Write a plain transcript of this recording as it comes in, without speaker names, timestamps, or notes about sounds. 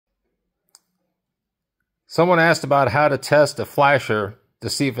Someone asked about how to test a flasher to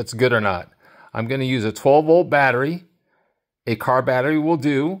see if it's good or not. I'm going to use a 12-volt battery. A car battery will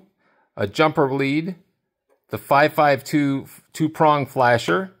do. A jumper lead. The 552 two-prong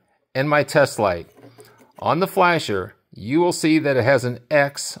flasher. And my test light. On the flasher, you will see that it has an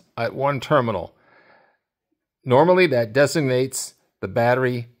X at one terminal. Normally that designates the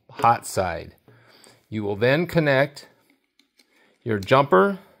battery hot side. You will then connect your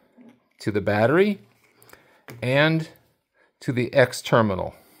jumper to the battery and to the X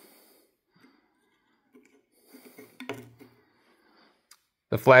terminal.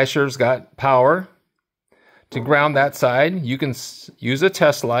 The flasher's got power. To ground that side, you can use a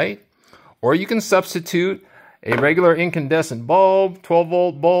test light, or you can substitute a regular incandescent bulb,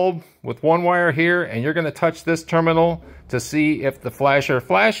 12-volt bulb with one wire here, and you're going to touch this terminal to see if the flasher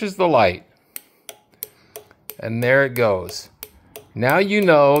flashes the light. And there it goes. Now you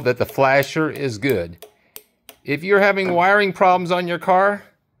know that the flasher is good. If you're having wiring problems on your car,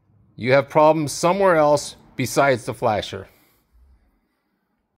 you have problems somewhere else besides the flasher.